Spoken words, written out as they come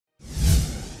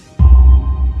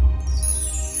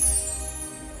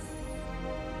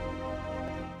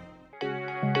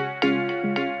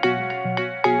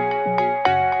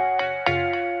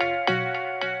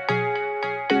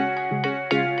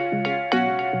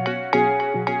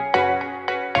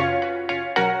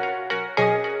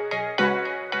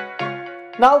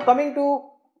Now coming to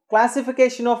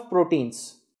classification of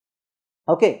proteins.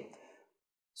 Okay,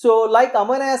 so like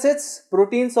amino acids,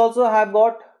 proteins also have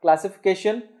got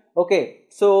classification. Okay,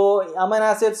 so amino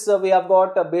acids we have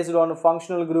got based on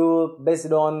functional group,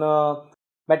 based on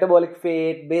metabolic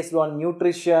fate, based on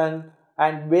nutrition,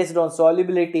 and based on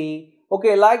solubility.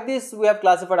 Okay, like this we have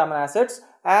classified amino acids.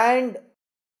 And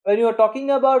when you are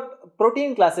talking about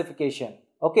protein classification,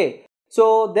 okay,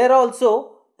 so there are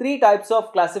also three types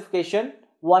of classification.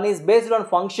 One is based on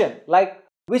function, like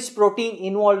which protein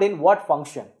involved in what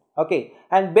function, okay,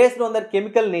 and based on their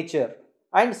chemical nature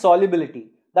and solubility.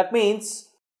 That means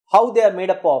how they are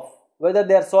made up of, whether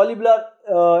they are soluble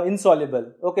or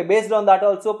insoluble. Okay, based on that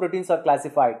also proteins are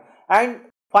classified. And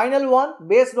final one,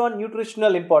 based on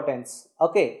nutritional importance.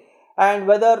 Okay, and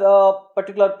whether a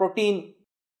particular protein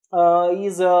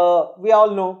we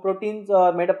all know proteins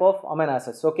are made up of amino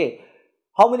acids. Okay,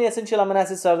 how many essential amino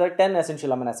acids are there? 10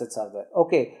 essential amino acids are there.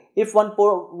 Okay, if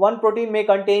one protein may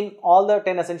contain all the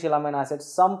 10 essential amino acids,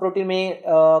 some protein may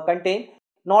contain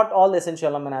not all the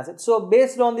essential amino acids. So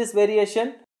based on this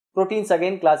variation, proteins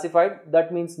again classified.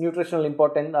 That means nutritional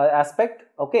important aspect.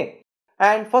 Okay,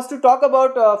 and first to talk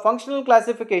about functional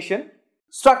classification,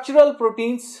 structural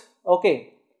proteins.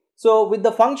 Okay, so with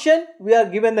the function we are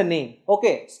given the name.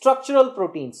 Okay, structural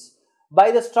proteins.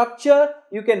 By the structure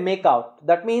you can make out.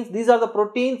 That means these are the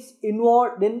proteins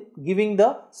involved in giving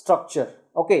the structure.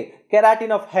 Okay, keratin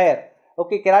of hair.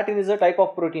 Okay, keratin is a type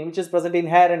of protein which is present in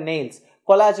hair and nails.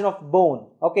 Collagen of bone.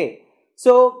 Okay,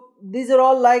 so these are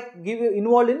all like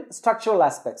involved in structural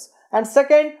aspects. And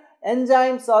second,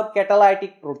 enzymes are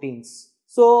catalytic proteins.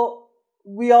 So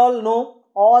we all know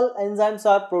all enzymes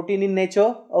are protein in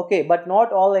nature. Okay, but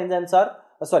not all enzymes are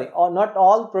not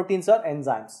all proteins are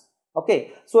enzymes.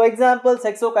 Okay, so examples,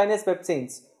 hexokinase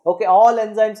peptines. Okay, all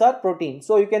enzymes are protein.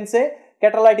 So you can say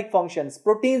catalytic functions.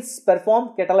 Proteins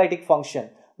perform catalytic function.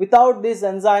 Without these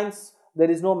enzymes,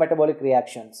 there is no metabolic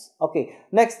reactions. Okay,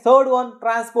 next, third one,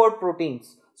 transport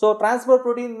proteins. So transport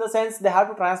protein in the sense they have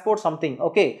to transport something.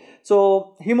 Okay,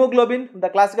 so hemoglobin, the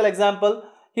classical example,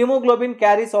 hemoglobin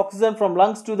carries oxygen from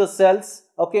lungs to the cells.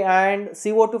 Okay, and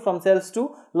CO2 from cells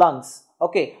to lungs.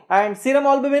 Okay, and serum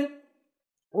albumin,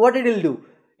 what it will do?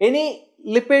 Any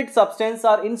lipid substance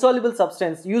or insoluble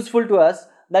substance useful to us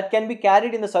that can be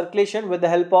carried in the circulation with the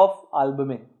help of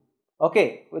albumin.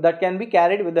 Okay, that can be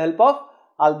carried with the help of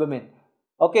albumin.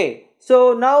 Okay,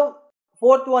 so now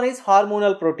fourth one is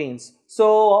hormonal proteins.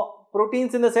 So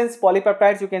proteins in the sense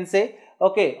polypeptides you can say.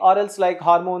 Okay, or else like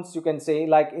hormones you can say,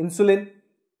 like insulin,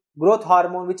 growth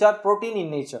hormone, which are protein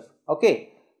in nature.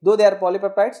 Okay, though they are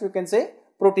polypeptides you can say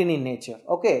protein in nature.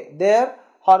 Okay, they are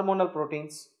hormonal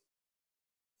proteins.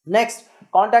 Next,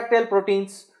 contractile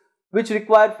proteins which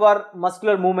required for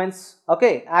muscular movements.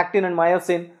 Okay, actin and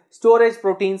myosin. Storage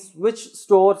proteins which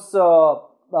stores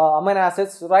amino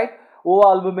acids, right?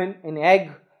 Ovalbumin in egg.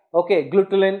 Okay,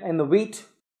 glutenin in the wheat.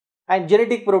 And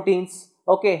genetic proteins.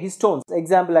 Okay, histones.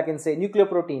 Example I can say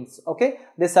nucleoproteins. Okay,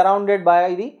 they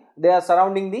are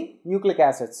surrounding the nucleic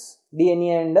acids,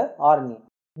 DNA and RNA.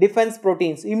 Defense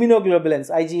proteins, immunoglobulins,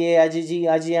 IgA, IgG,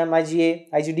 IgM, IgA,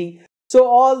 IgD. So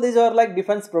all these are like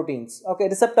defense proteins. Okay,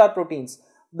 receptor proteins,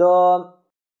 the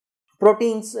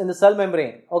proteins in the cell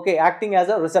membrane. Okay, acting as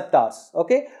a receptors.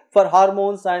 Okay, for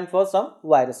hormones and for some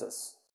viruses.